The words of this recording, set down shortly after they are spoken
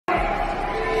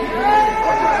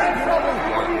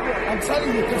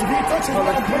telling you, because if he touches me,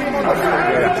 I'll put him on the floor.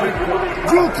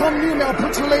 You come near me, I'll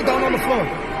put you lay down on the floor.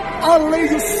 I'll lay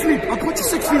you sleep. I'll put you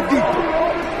 6 feet deep.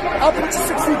 I'll put you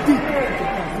 6 feet deep.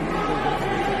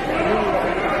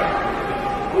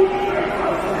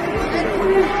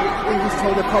 He just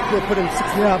told the cop to put him 6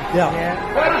 feet up. Yeah.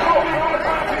 Let us go forward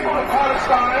to the people of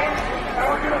Palestine, and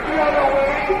we're going to be on our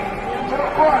way to the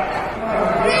front.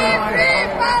 Free, free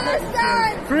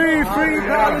Palestine! Free, free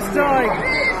Palestine!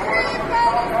 Free, free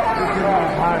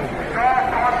Palestine!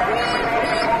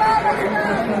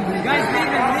 You guys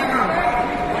leave it, leave it.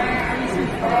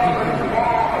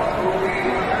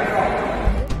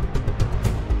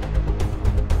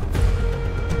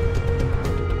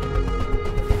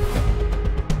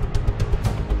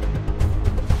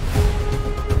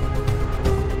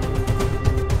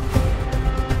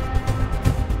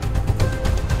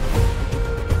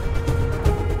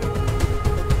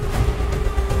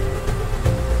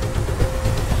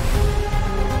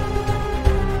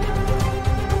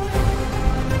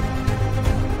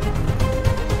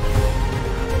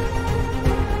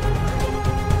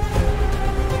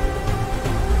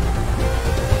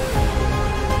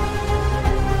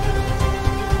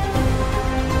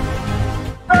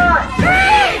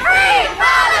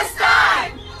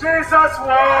 Jesus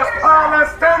was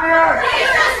Palestinian!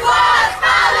 Jesus was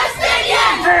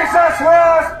Palestinian! Jesus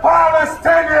was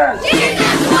Palestinian!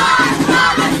 Jesus was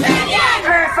Palestinian!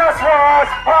 Jesus was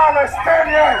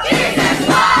Palestinian! Jesus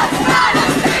was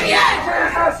Palestinian!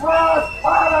 Jesus was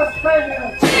Palestinian!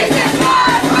 Jesus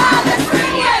was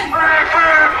Palestinian! Free,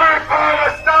 free, free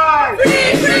Palestine!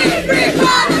 Free, free, free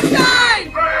Palestine!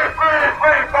 Free, free,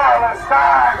 free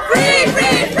Palestine! Free,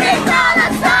 free, free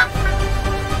Palestine!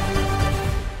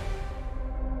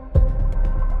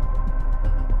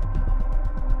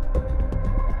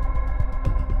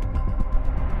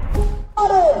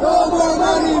 No more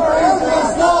money for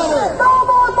Israel's daughter! No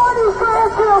more money for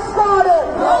Israel's daughter!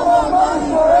 No more money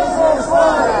for Israel's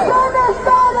daughter!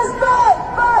 Genocide is not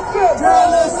fashion!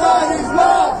 Genocide is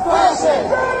not fashion!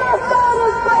 Genocide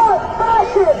is not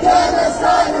fashion!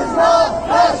 Genocide is not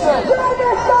fashion!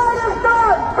 Genocide is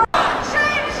not fashion!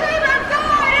 Shame, shame on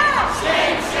Zara!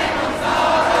 Shame, shame on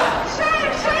Zara!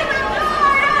 Shame, shame on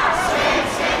Zara! Shame,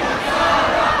 shame on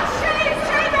Zara! Shame,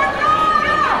 shame on Zara!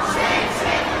 Shame,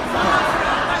 shame on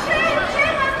Zara! Shame, shame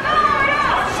on Zara!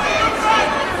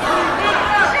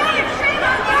 Shame, shame on Zara! Shame, shame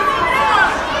on Zara!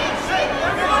 Shame, shame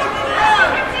on Zara! We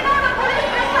can see all the police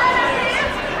brutality!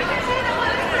 We can see the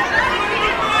police brutality! There's nothing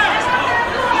to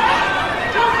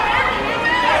do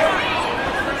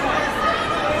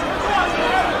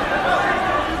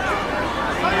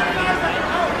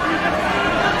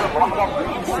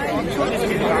with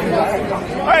it!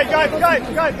 Hey,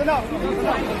 guys, enough.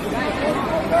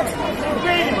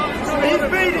 He's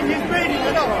beating,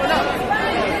 enough.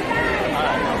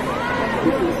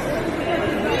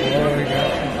 There we go.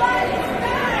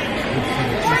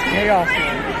 Chaos.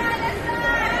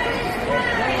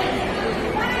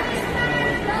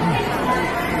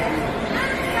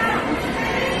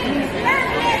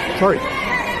 Sorry.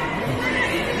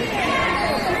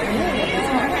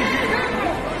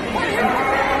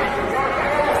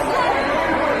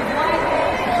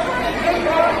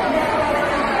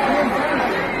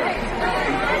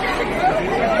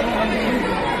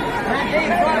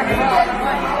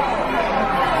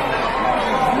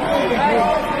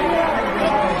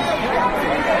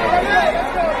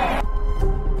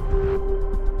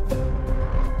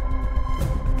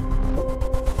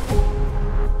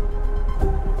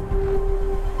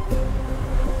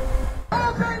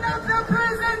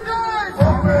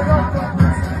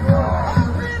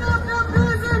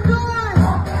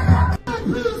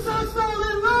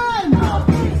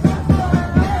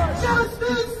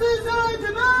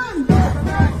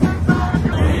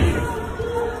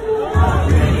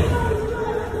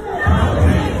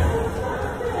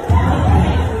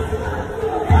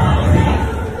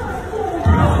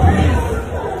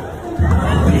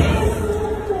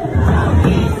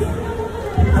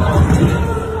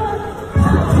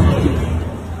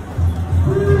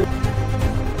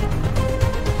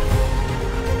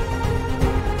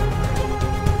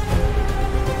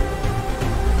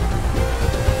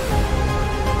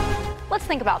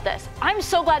 Think about this. I'm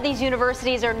so glad these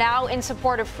universities are now in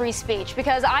support of free speech,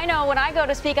 because I know when I go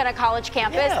to speak on a college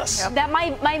campus that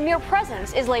my mere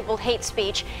presence is labeled hate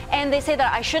speech, and they say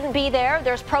that I shouldn't be there.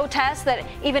 There's protests that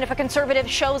even if a conservative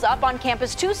shows up on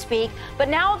campus to speak, but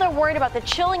now they're worried about the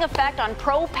chilling effect on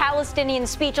pro-Palestinian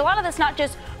speech. A lot of this not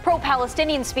just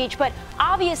pro-Palestinian speech, but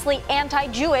obviously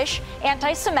anti-Jewish,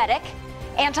 anti-Semitic,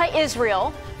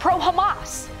 anti-Israel,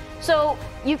 pro-Hamas. So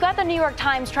you've got the New York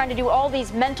Times trying to do all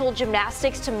these mental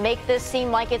gymnastics to make this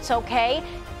seem like it's okay.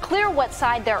 Clear what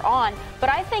side they're on, but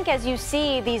I think as you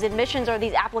see these admissions or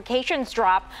these applications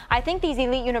drop, I think these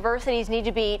elite universities need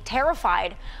to be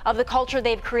terrified of the culture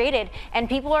they've created, and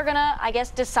people are gonna, I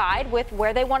guess, decide with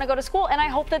where they want to go to school, and I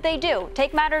hope that they do.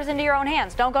 Take matters into your own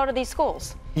hands. Don't go to these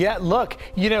schools. Yeah, look,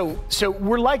 so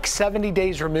we're like 70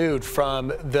 days removed from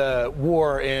the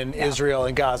war in Israel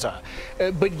and Gaza,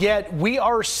 but yet we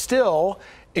are still,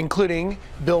 including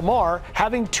Bill Maher,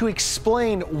 having to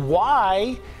explain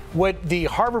why what the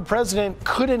Harvard president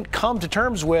couldn't come to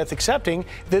terms with, accepting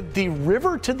that the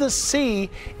river to the sea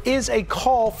is a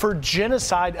call for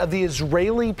genocide of the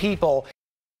Israeli people.